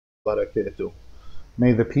Barakatuh.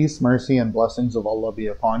 May the peace, mercy, and blessings of Allah be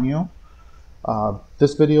upon you.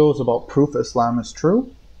 This video is about proof Islam is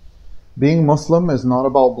true. Being Muslim is not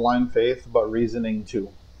about blind faith, but reasoning too.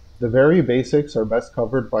 The very basics are best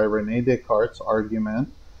covered by Rene Descartes'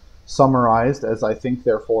 argument, summarized as I think,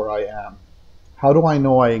 therefore I am. How do I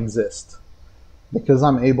know I exist? Because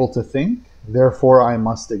I'm able to think, therefore I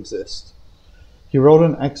must exist. He wrote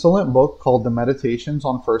an excellent book called The Meditations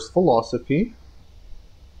on First Philosophy,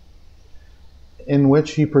 in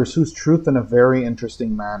which he pursues truth in a very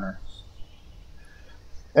interesting manner.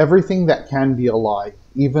 Everything that can be a lie,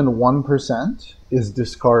 even 1%, is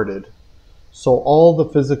discarded. So all the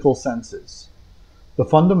physical senses. The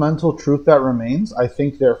fundamental truth that remains, I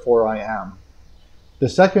think, therefore I am. The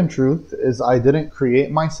second truth is I didn't create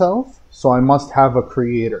myself, so I must have a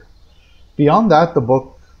creator. Beyond that, the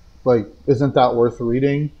book isn't that worth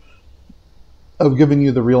reading. I've given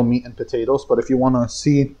you the real meat and potatoes, but if you want to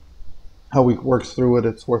see how he works through it,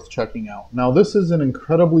 it's worth checking out. Now, this is an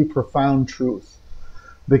incredibly profound truth,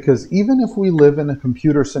 because even if we live in a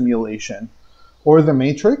computer simulation or the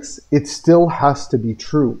Matrix, it still has to be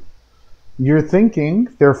true. You're thinking,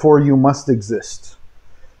 therefore you must exist.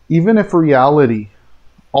 Even if reality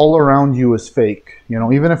all around you is fake,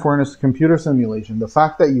 even if we're in a computer simulation, the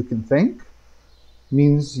fact that you can think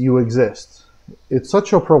means you exist. It's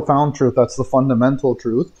such a profound truth. That's the fundamental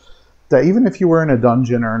truth, that even if you were in a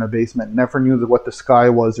dungeon or in a basement, never knew what the sky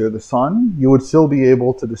was or the sun, you would still be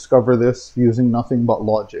able to discover this using nothing but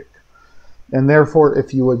logic. And therefore,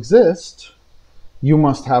 if you exist, you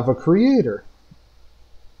must have a creator.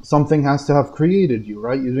 Something has to have created you,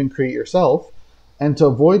 right? You didn't create yourself. And to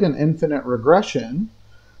avoid an infinite regression,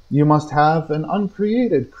 you must have an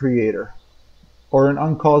uncreated creator, or an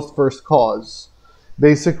uncaused first cause.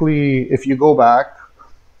 Basically, if you go back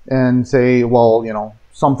and say, well,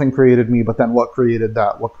 something created me, but then what created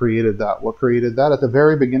that? What created that? What created that? At the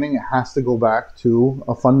very beginning, it has to go back to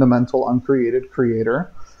a fundamental uncreated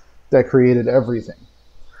creator that created everything.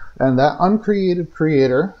 And that uncreated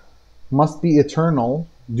creator must be eternal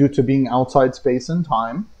due to being outside space and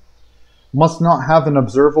time, must not have an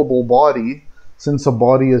observable body since a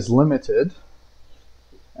body is limited,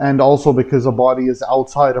 and also because a body is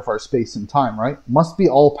outside of our space and time, right? Must be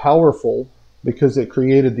all-powerful because it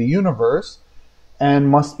created the universe, and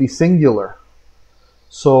must be singular.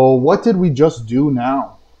 So what did we just do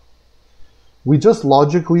now? We just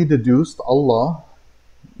logically deduced Allah,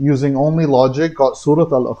 using only logic, got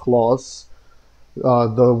Surah Al-Ikhlas, the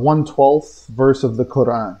 112th verse of the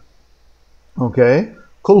Quran. Okay?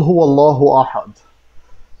 Qul huwa Allahu ahad.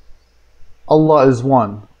 Allah is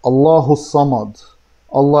one. Allahu samad.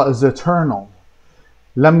 Allah is eternal.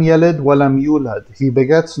 Lam yalid wa lam yulad. He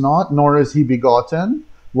begets not, nor is he begotten.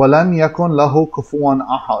 وَلَمْ يَكُنْ لَهُ كُفُوًا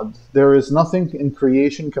أَحَدٌ. There is nothing in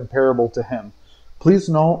creation comparable to him. Please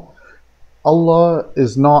note, Allah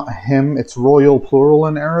is not him. It's royal plural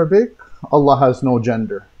in Arabic. Allah has no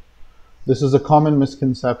gender. This is a common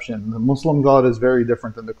misconception. The Muslim God is very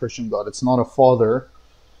different than the Christian God. It's not a father.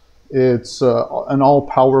 It's an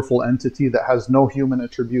all-powerful entity that has no human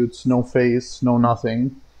attributes, no face, no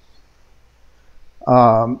nothing,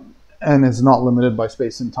 and is not limited by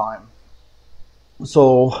space and time.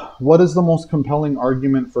 So, what is the most compelling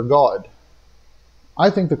argument for God?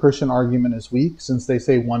 I think the Christian argument is weak, since they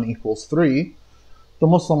say 1 equals 3. The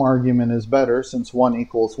Muslim argument is better, since 1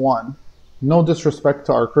 equals 1. No disrespect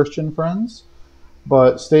to our Christian friends,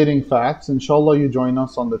 but stating facts. Inshallah, you join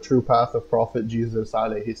us on the true path of Prophet Jesus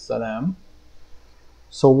alayhi salam.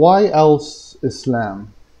 So why else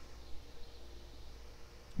Islam?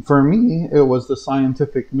 For me, it was the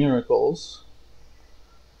scientific miracles.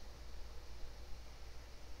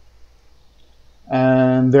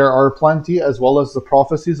 And there are plenty, as well as the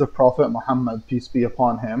prophecies of Prophet Muhammad, peace be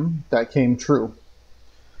upon him, that came true,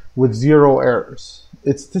 with 0 errors.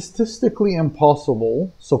 It's statistically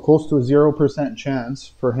impossible, so close to a 0%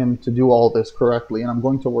 chance, for him to do all this correctly, and I'm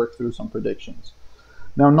going to work through some predictions.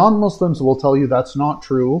 Now, non-Muslims will tell you that's not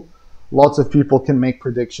true. Lots of people can make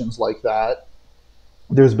predictions like that.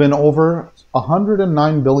 There's been over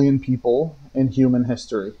 109 billion people in human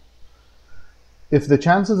history. If the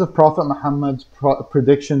chances of Prophet Muhammad's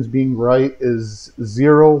predictions being right is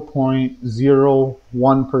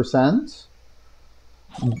 0.01%,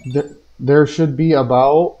 there should be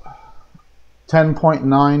about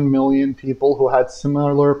 10.9 million people who had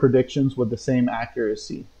similar predictions with the same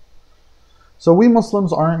accuracy. So we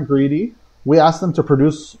Muslims aren't greedy. We ask them to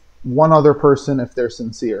produce one other person if they're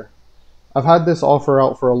sincere. I've had this offer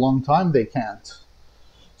out for a long time. They can't.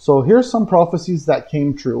 So here's some prophecies that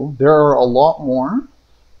came true. There are a lot more,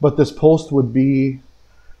 but this post would be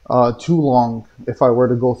too long if I were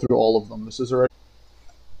to go through all of them. This is already.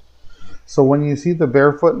 So when you see the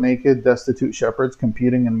barefoot, naked, destitute shepherds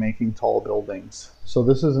competing and making tall buildings. So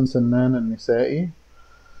this is in Sinan and Nisa'i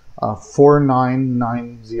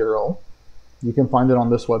 4990. You can find it on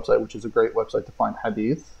this website, which is a great website to find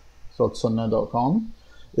hadith. So it's sunnah.com.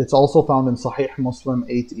 It's also found in Sahih Muslim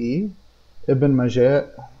 8e, Ibn Majah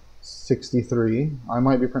 63. I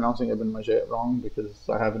might be pronouncing Ibn Majah wrong because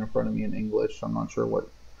I have it in front of me in English. I'm not sure what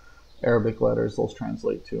Arabic letters those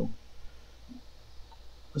translate to.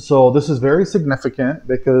 So this is very significant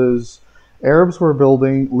because Arabs were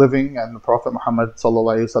living in the Prophet Muhammad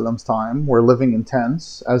ﷺ's time, were living in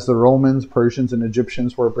tents as the Romans, Persians, and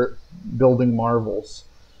Egyptians were building marvels.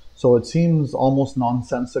 So it seems almost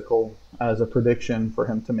nonsensical as a prediction for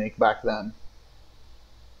him to make back then.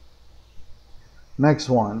 Next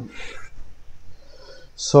one.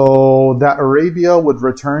 So that Arabia would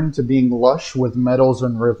return to being lush with meadows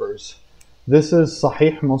and rivers. This is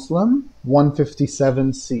Sahih Muslim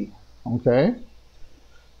 157c. Okay?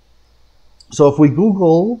 So if we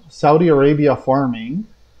Google Saudi Arabia farming,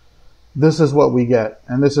 this is what we get.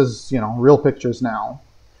 And this is, real pictures now.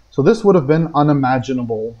 So this would have been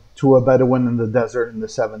unimaginable to a Bedouin in the desert in the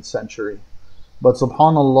 7th century. But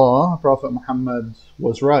subhanAllah, Prophet Muhammad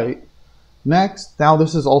was right. Next, now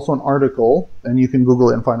this is also an article, and you can Google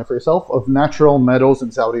it and find it for yourself, of natural meadows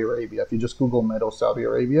in Saudi Arabia. If you just Google meadows Saudi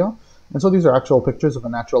Arabia. And so these are actual pictures of a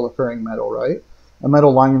natural occurring meadow, right? A meadow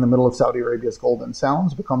lying in the middle of Saudi Arabia's Golden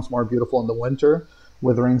Sounds becomes more beautiful in the winter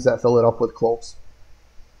with rains that fill it up with cloves.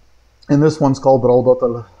 And this one's called Rawdat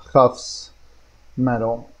al-Khafs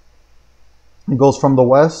meadow. It goes from the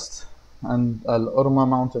west and Al-Urma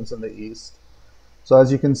mountains in the east. So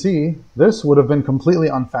as you can see, this would have been completely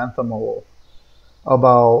unfathomable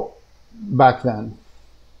about back then.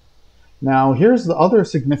 Now here's the other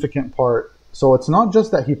significant part. So it's not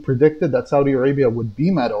just that he predicted that Saudi Arabia would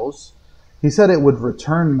be meadows, he said it would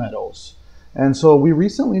return meadows. And so we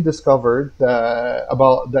recently discovered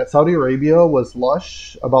that Saudi Arabia was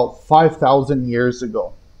lush about 5,000 years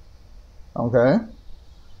ago. Okay?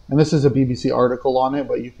 And this is a BBC article on it,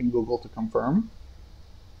 but you can Google to confirm.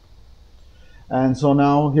 And so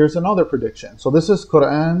now here's another prediction. So this is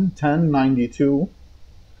Quran 1092.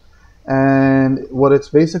 And what it's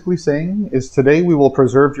basically saying is, today we will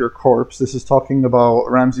preserve your corpse. This is talking about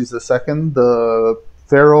Ramses II, the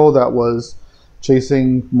pharaoh that was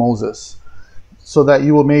chasing Moses, so that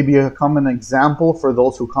you will maybe become an example for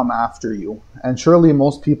those who come after you. And surely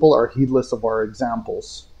most people are heedless of our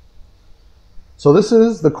examples. So this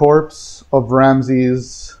is the corpse of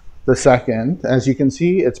Ramses II. As you can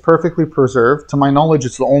see, it's perfectly preserved. To my knowledge,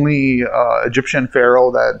 it's the only Egyptian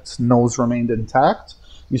pharaoh that nose remained intact.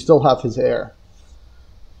 You still have his hair.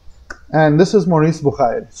 And this is Maurice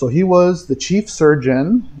Bucaille. So he was the chief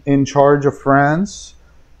surgeon in charge of France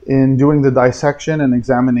in doing the dissection and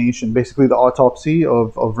examination, basically the autopsy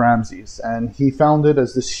of Ramses. And he found it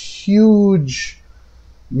as this huge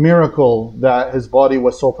miracle that his body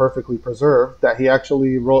was so perfectly preserved that he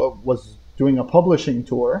actually was doing a publishing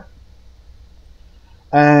tour.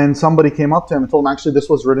 And somebody came up to him and told him, actually, this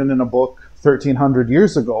was written in a book 1,300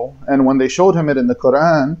 years ago. And when they showed him it in the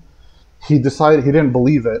Quran, he decided he didn't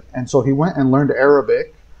believe it. And so he went and learned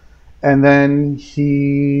Arabic. And then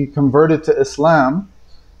he converted to Islam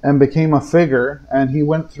and became a figure. And he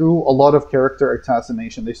went through a lot of character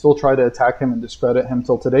assassination. They still try to attack him and discredit him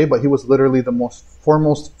till today. But he was literally the most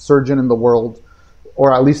foremost surgeon in the world,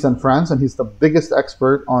 or at least in France. And he's the biggest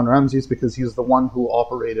expert on Ramses because he's the one who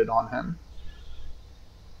operated on him.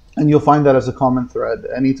 And you'll find that as a common thread.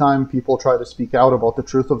 Anytime people try to speak out about the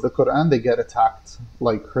truth of the Quran, they get attacked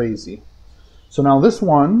like crazy. So now this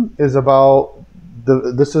one is about,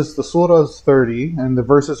 this is the Surah's 30, and the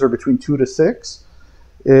verses are between 2 to 6.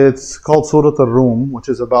 It's called Surah Al-Rum, which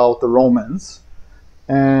is about the Romans.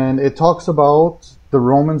 And it talks about the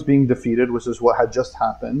Romans being defeated, which is what had just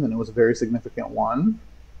happened, and it was a very significant one,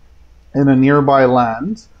 in a nearby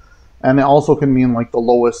land. And it also can mean like the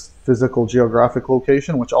lowest physical geographic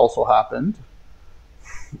location, which also happened.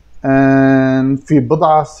 And fi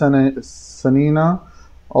bid'a sanina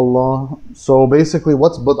Allah. So basically,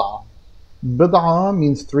 what's bid'a? Bid'a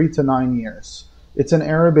means 3 to 9 years. It's an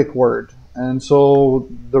Arabic word. And so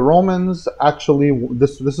the Romans actually,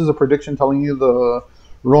 this is a prediction telling you the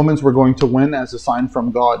Romans were going to win as a sign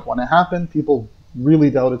from God. When it happened, people really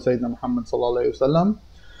doubted Sayyidina Muhammad sallallahu alaihi wasallam.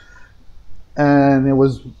 And it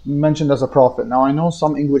was mentioned as a prophet. Now I know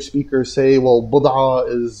some English speakers say, well, bid'a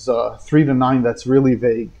is 3 to 9, that's really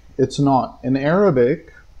vague. It's not. In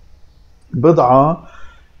Arabic, bid'a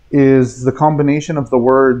is the combination of the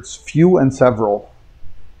words few and several.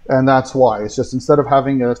 And that's why. It's just instead of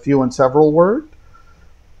having a few and several word,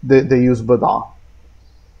 they use bid'ah.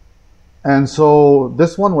 And so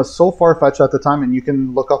this one was so far-fetched at the time, and you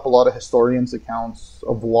can look up a lot of historians' accounts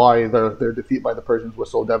of why their defeat by the Persians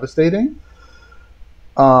was so devastating.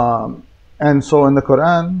 And so in the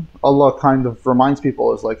Quran, Allah kind of reminds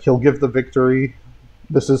people, is like, He'll give the victory.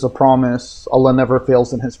 This is a promise. Allah never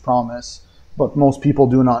fails in His promise. But most people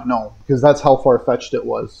do not know, because that's how far-fetched it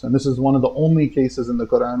was. And this is one of the only cases in the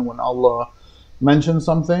Quran when Allah mentions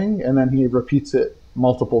something and then He repeats it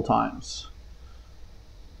multiple times.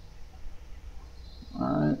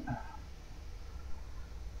 Alright.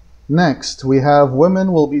 Next, we have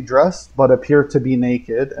women will be dressed but appear to be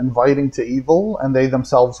naked, inviting to evil, and they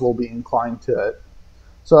themselves will be inclined to it.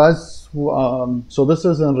 So this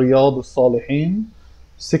is in Riyadh al-Salihin,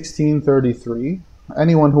 1633.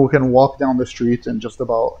 Anyone who can walk down the street in just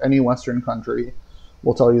about any Western country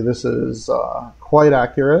will tell you this is quite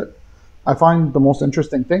accurate. I find the most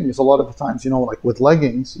interesting thing is a lot of the times, like with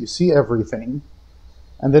leggings, you see everything.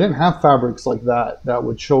 And they didn't have fabrics like that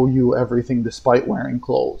would show you everything despite wearing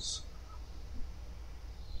clothes.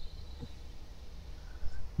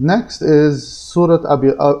 Next is Surah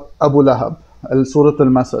Abu Lahab, Surah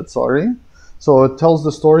Al-Masad, sorry. So it tells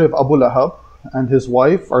the story of Abu Lahab and his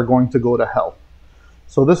wife are going to go to hell.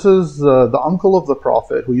 So this is the uncle of the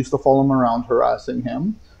Prophet who used to follow him around harassing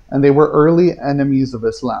him, and they were early enemies of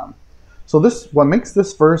Islam. So what makes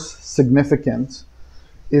this verse significant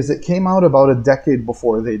is it came out about a decade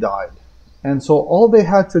before they died. And so all they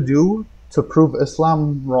had to do to prove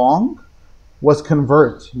Islam wrong was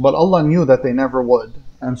convert. But Allah knew that they never would.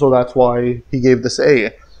 And so that's why He gave this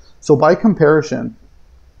ayah. So by comparison,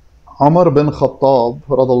 Umar bin Khattab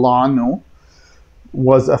radallahu anhu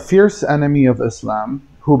was a fierce enemy of Islam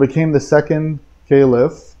who became the second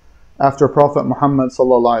caliph after Prophet Muhammad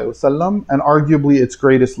sallallahu alaihi wasallam, and arguably its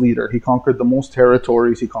greatest leader. He conquered the most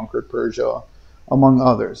territories. He conquered Persia, among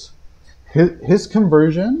others. His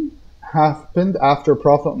conversion happened after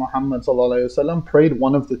Prophet Muhammad ﷺ prayed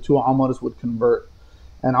one of the two Umars would convert.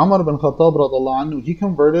 And Umar bin Khattab radallahu anhu, he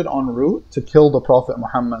converted en route to kill the Prophet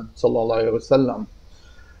Muhammad ﷺ.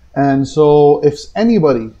 And so if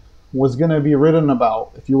anybody was going to be written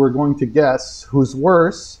about, if you were going to guess who's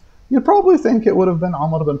worse, you'd probably think it would have been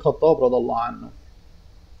Umar bin Khattab radallahu anhu.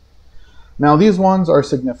 Now these ones are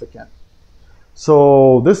significant.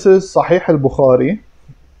 So this is Sahih al-Bukhari,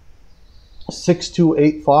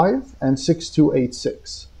 6285 and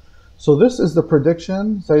 6286. So this is the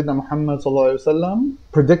prediction, Sayyidina Muhammad sallallahu alaihi wasallam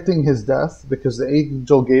predicting his death, because the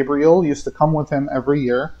angel Gabriel used to come with him every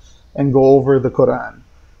year and go over the Quran.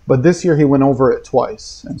 But this year he went over it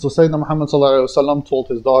twice. And so Sayyidina Muhammad sallallahu alaihi wasallam told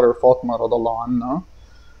his daughter Fatima radallahu anha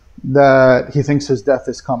that he thinks his death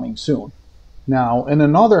is coming soon. Now in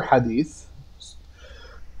another hadith,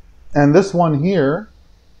 and this one here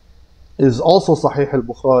is also Sahih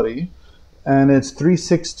al-Bukhari, and it's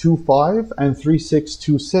 3625 and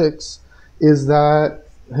 3626, is that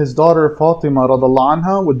his daughter Fatima radallahu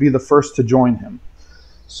anha would be the first to join him.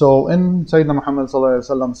 So in Sayyidina Muhammad sallallahu alaihi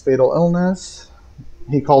wasallam's fatal illness,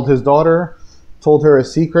 he called his daughter, told her a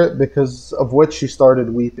secret because of which she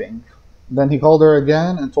started weeping. Then he called her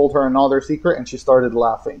again and told her another secret, and she started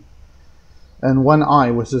laughing. And when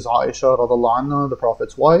which is Aisha radallahu anha, the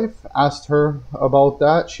Prophet's wife, asked her about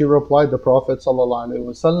that, she replied, the Prophet sallallahu alaihi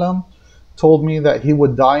wasallam told me that he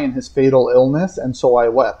would die in his fatal illness, and so I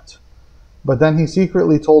wept. But then he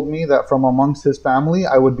secretly told me that from amongst his family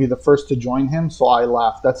I would be the first to join him, so I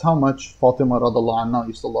laughed. That's how much Fatima radallahu anha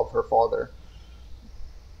used to love her father.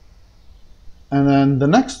 And then the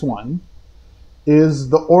next one is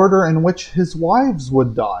the order in which his wives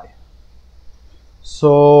would die.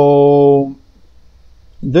 So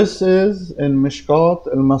this is in Mishkat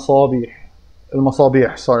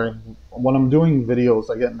al-Masabih, sorry. When I'm doing videos,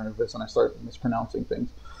 I get nervous and I start mispronouncing things.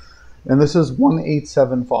 And this is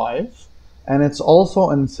 1875. And it's also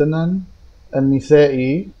in Sunan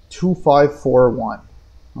al-Nisa'i 2541.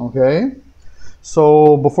 Okay?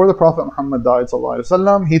 So before the Prophet Muhammad died, sallallahu alaihi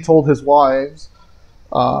wasallam, he told his wives,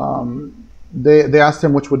 they asked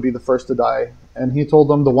him which would be the first to die. And he told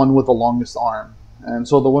them the one with the longest arm. And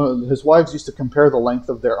so his wives used to compare the length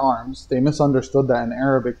of their arms. They misunderstood that in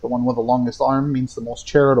Arabic, the one with the longest arm means the most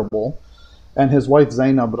charitable. And his wife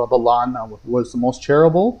Zainab radallahu anha was the most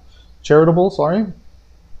charitable,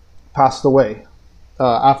 passed away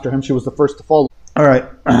after him. She was the first to follow. All right.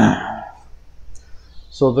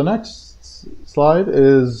 So the next slide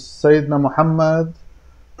is Sayyidina Muhammad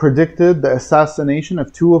predicted the assassination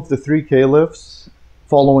of two of the three caliphs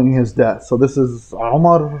following his death. So this is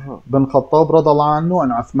Umar bin Khattab radallahu anhu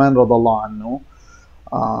and Uthman radallahu anhu.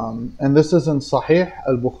 And this is in Sahih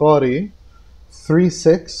al-Bukhari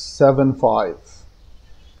 3675.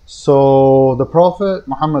 So the Prophet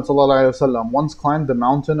Muhammad ﷺ once climbed the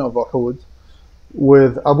mountain of Uhud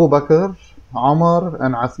with Abu Bakr, Umar,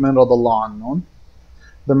 and Uthman radiallahu anhum.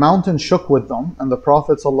 The mountain shook with them, and the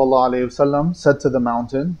Prophet ﷺ said to the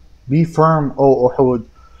mountain, "Be firm, O Uhud,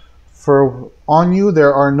 for on you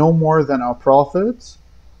there are no more than a prophet,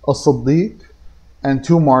 a Siddiq, and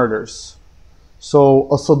two martyrs." So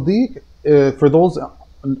a Siddiq, for those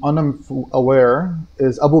unaware,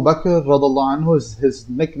 is Abu Bakr radiallahu anhu. His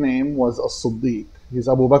nickname was a Siddiq. He's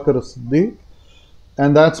Abu Bakr as-Siddiq,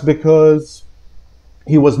 and that's because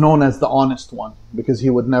he was known as the honest one, because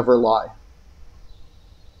he would never lie.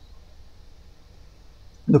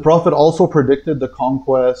 The Prophet also predicted the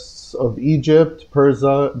conquests of Egypt,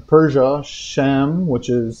 Persia, Sham, which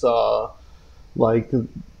is like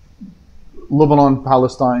Lebanon,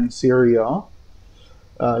 Palestine, Syria,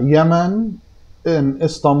 Yemen, in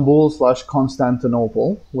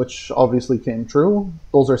Istanbul/Constantinople, which obviously came true.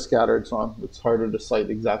 Those are scattered, so it's harder to cite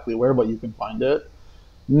exactly where, but you can find it.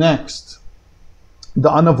 Next, the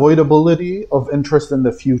unavoidability of interest in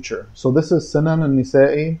the future. So this is Sunan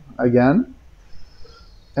al-Nisa'i again.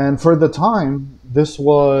 And for the time, this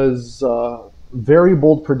was a very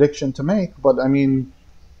bold prediction to make, but I mean,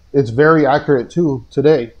 it's very accurate too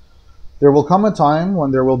today. There will come a time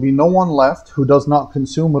when there will be no one left who does not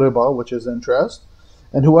consume riba, which is interest,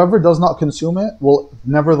 and whoever does not consume it will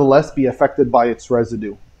nevertheless be affected by its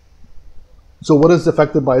residue. So what is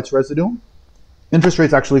affected by its residue? Interest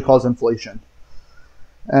rates actually cause inflation.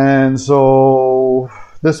 And so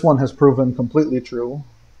this one has proven completely true.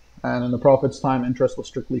 And in the Prophet's time, interest was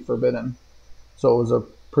strictly forbidden. So it was a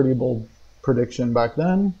pretty bold prediction back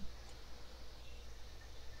then.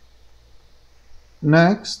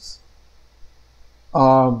 Next,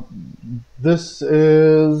 this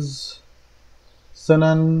is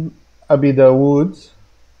Sunan Abi Dawud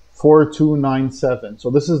 4297.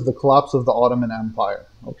 So this is the collapse of the Ottoman Empire.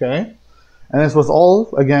 Okay? And this was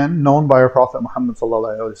all, again, known by our Prophet Muhammad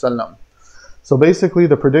sallallahu alaihi wasallam. So basically,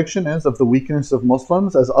 the prediction is of the weakness of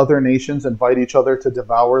Muslims as other nations invite each other to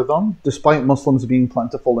devour them, despite Muslims being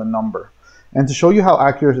plentiful in number. And to show you how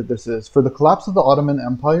accurate this is, for the collapse of the Ottoman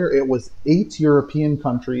Empire, it was 8 European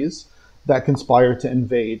countries that conspired to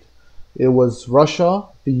invade. It was Russia,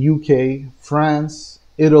 the UK, France,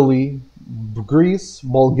 Italy, Greece,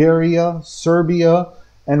 Bulgaria, Serbia,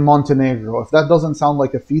 and Montenegro. If that doesn't sound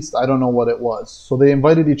like a feast, I don't know what it was. So they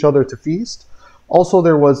invited each other to feast. Also,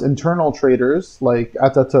 there was internal traitors like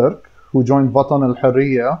Ataturk, who joined Vatan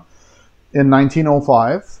al-Hurriya in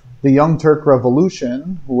 1905, the Young Turk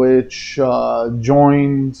Revolution, which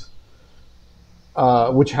happened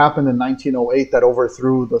in 1908, that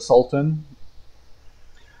overthrew the Sultan,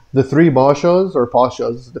 the three Bashas, or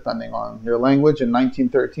Pashas, depending on your language, in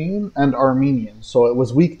 1913, and Armenians. So it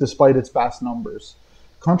was weak despite its vast numbers.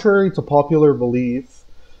 Contrary to popular belief,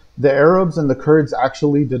 the Arabs and the Kurds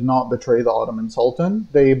actually did not betray the Ottoman Sultan.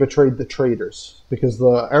 They betrayed the traitors, because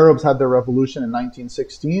the Arabs had their revolution in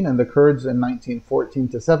 1916 and the Kurds in 1914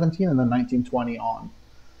 to 17 and then 1920 on.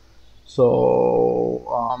 So,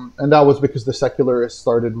 and that was because the secularists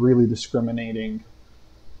started really discriminating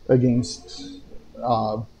against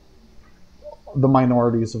the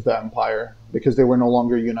minorities of the empire, because they were no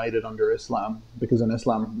longer united under Islam, because in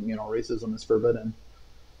Islam, racism is forbidden.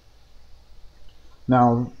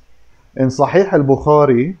 Now, in Sahih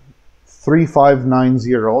al-Bukhari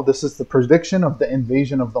 3590, this is the prediction of the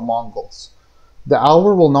invasion of the Mongols. The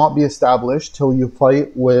hour will not be established till you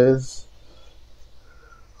fight with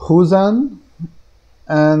Khuzan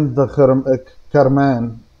and the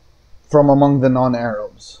Karman from among the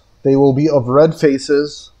non-Arabs. They will be of red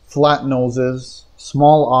faces, flat noses,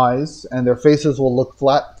 small eyes, and their faces will look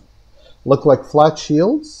like flat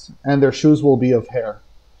shields, and their shoes will be of hair.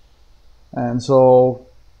 And so,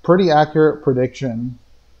 pretty accurate prediction,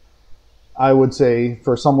 I would say,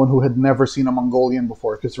 for someone who had never seen a Mongolian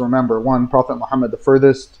before. Because remember, Prophet Muhammad, the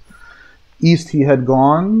furthest east he had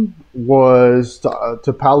gone was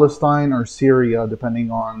to Palestine or Syria,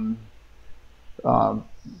 depending on,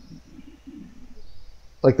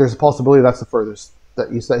 there's a possibility that's the furthest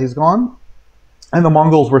east that he's gone. And the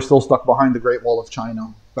Mongols were still stuck behind the Great Wall of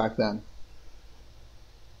China back then.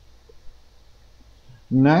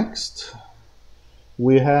 Next,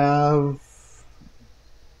 we have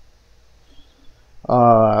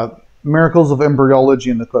miracles of embryology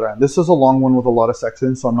in the Quran. This is a long one with a lot of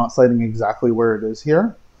sections, so I'm not citing exactly where it is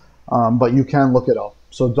here, but you can look it up.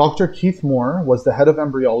 So Dr. Keith Moore was the head of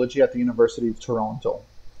embryology at the University of Toronto.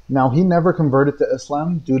 Now, he never converted to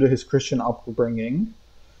Islam due to his Christian upbringing.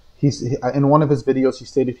 In one of his videos, he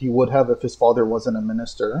stated he would have if his father wasn't a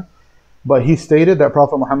minister. But he stated that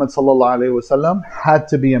Prophet Muhammad ﷺ had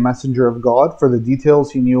to be a messenger of God for the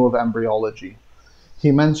details he knew of embryology.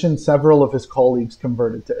 He mentioned several of his colleagues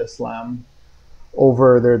converted to Islam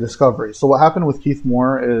over their discovery. So what happened with Keith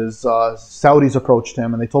Moore is Saudis approached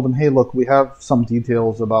him and they told him, hey, look, we have some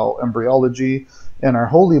details about embryology in our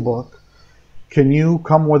holy book. Can you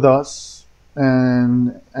come with us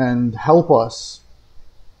and help us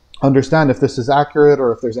understand if this is accurate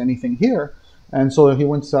or if there's anything here? And so he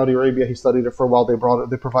went to Saudi Arabia, he studied it for a while,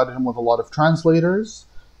 they provided him with a lot of translators,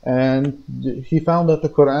 and he found that the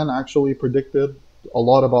Quran actually predicted a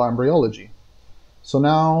lot about embryology. So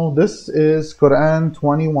now this is Quran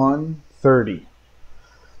 21:30.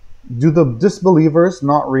 Do the disbelievers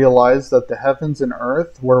not realize that the heavens and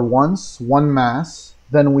earth were once one mass,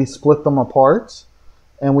 then we split them apart,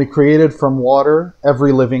 and we created from water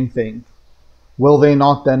every living thing? Will they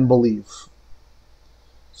not then believe?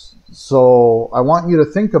 So I want you to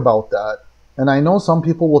think about that. And I know some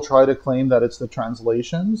people will try to claim that it's the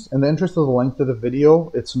translations. In the interest of the length of the video,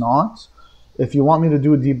 it's not. If you want me to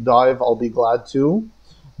do a deep dive, I'll be glad to.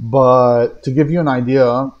 But to give you an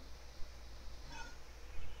idea,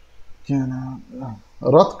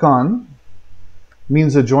 Ratkan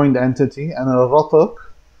means a joined entity, and a Ratak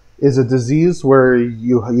is a disease where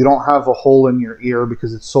you don't have a hole in your ear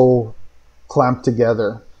because it's so clamped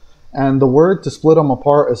together. And the word to split them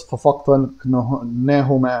apart is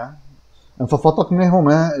فَفَقْتَنَهُمَا. And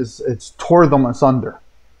فَفَقْتَنَهُمَا is it's tore them asunder.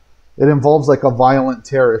 It involves like a violent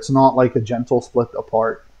tear. It's not like a gentle split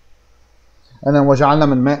apart. And then وَجَعَلْنَا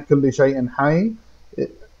مِنْ مَاءٍ كُلِّ شَيْءٍ حَيٍّ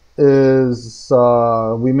is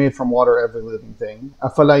we made from water every living thing.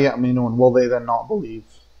 أَفَلَا يَأْمِنُونَ. Will they then not believe?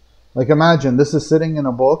 Like imagine, this is sitting in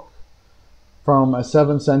a book from a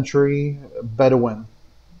 7th century Bedouin.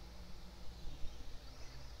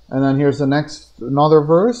 And then here's another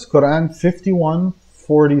verse, Quran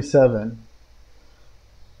 51:47.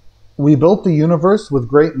 We built the universe with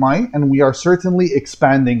great might, and we are certainly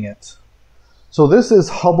expanding it. So this is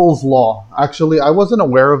Hubble's law. Actually, I wasn't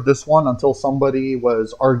aware of this one until somebody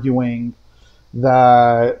was arguing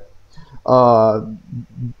that the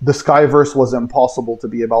Skyverse was impossible to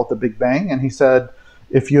be about the Big Bang. And he said,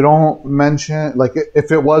 if you don't mention, like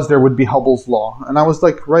if it was, there would be Hubble's law. And I was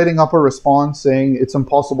like writing up a response saying it's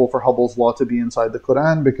impossible for Hubble's law to be inside the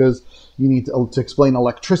Quran because you need to explain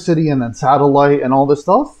electricity and then satellite and all this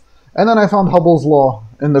stuff. And then I found Hubble's law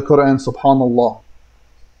in the Quran, subhanallah.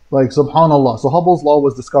 Like subhanallah. So Hubble's law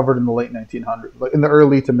was discovered in the late 1900s, like in the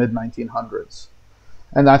early to mid 1900s.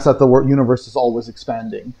 And that's that the universe is always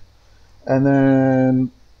expanding. And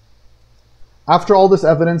then after all this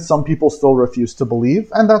evidence, some people still refuse to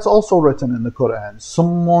believe, and that's also written in the Quran.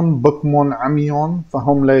 Summun bukmun amiyun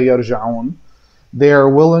fahum la yarja'un. They are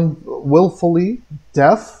willfully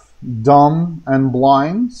deaf, dumb, and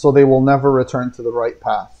blind, so they will never return to the right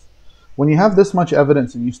path. When you have this much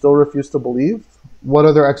evidence and you still refuse to believe, what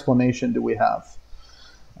other explanation do we have?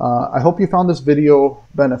 I hope you found this video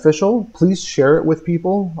beneficial. Please share it with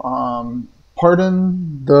people.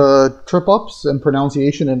 Pardon the trip-ups and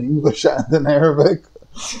pronunciation in English and in Arabic.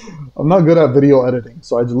 I'm not good at video editing,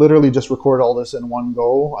 so I literally just record all this in one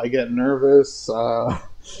go. I get nervous. I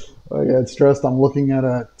get stressed. I'm looking at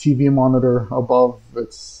a TV monitor above.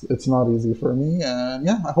 It's not easy for me. And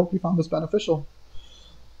yeah, I hope you found this beneficial.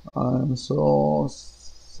 So,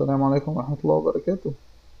 Assalamu alaikum wa rahmatullahi wa barakatuh.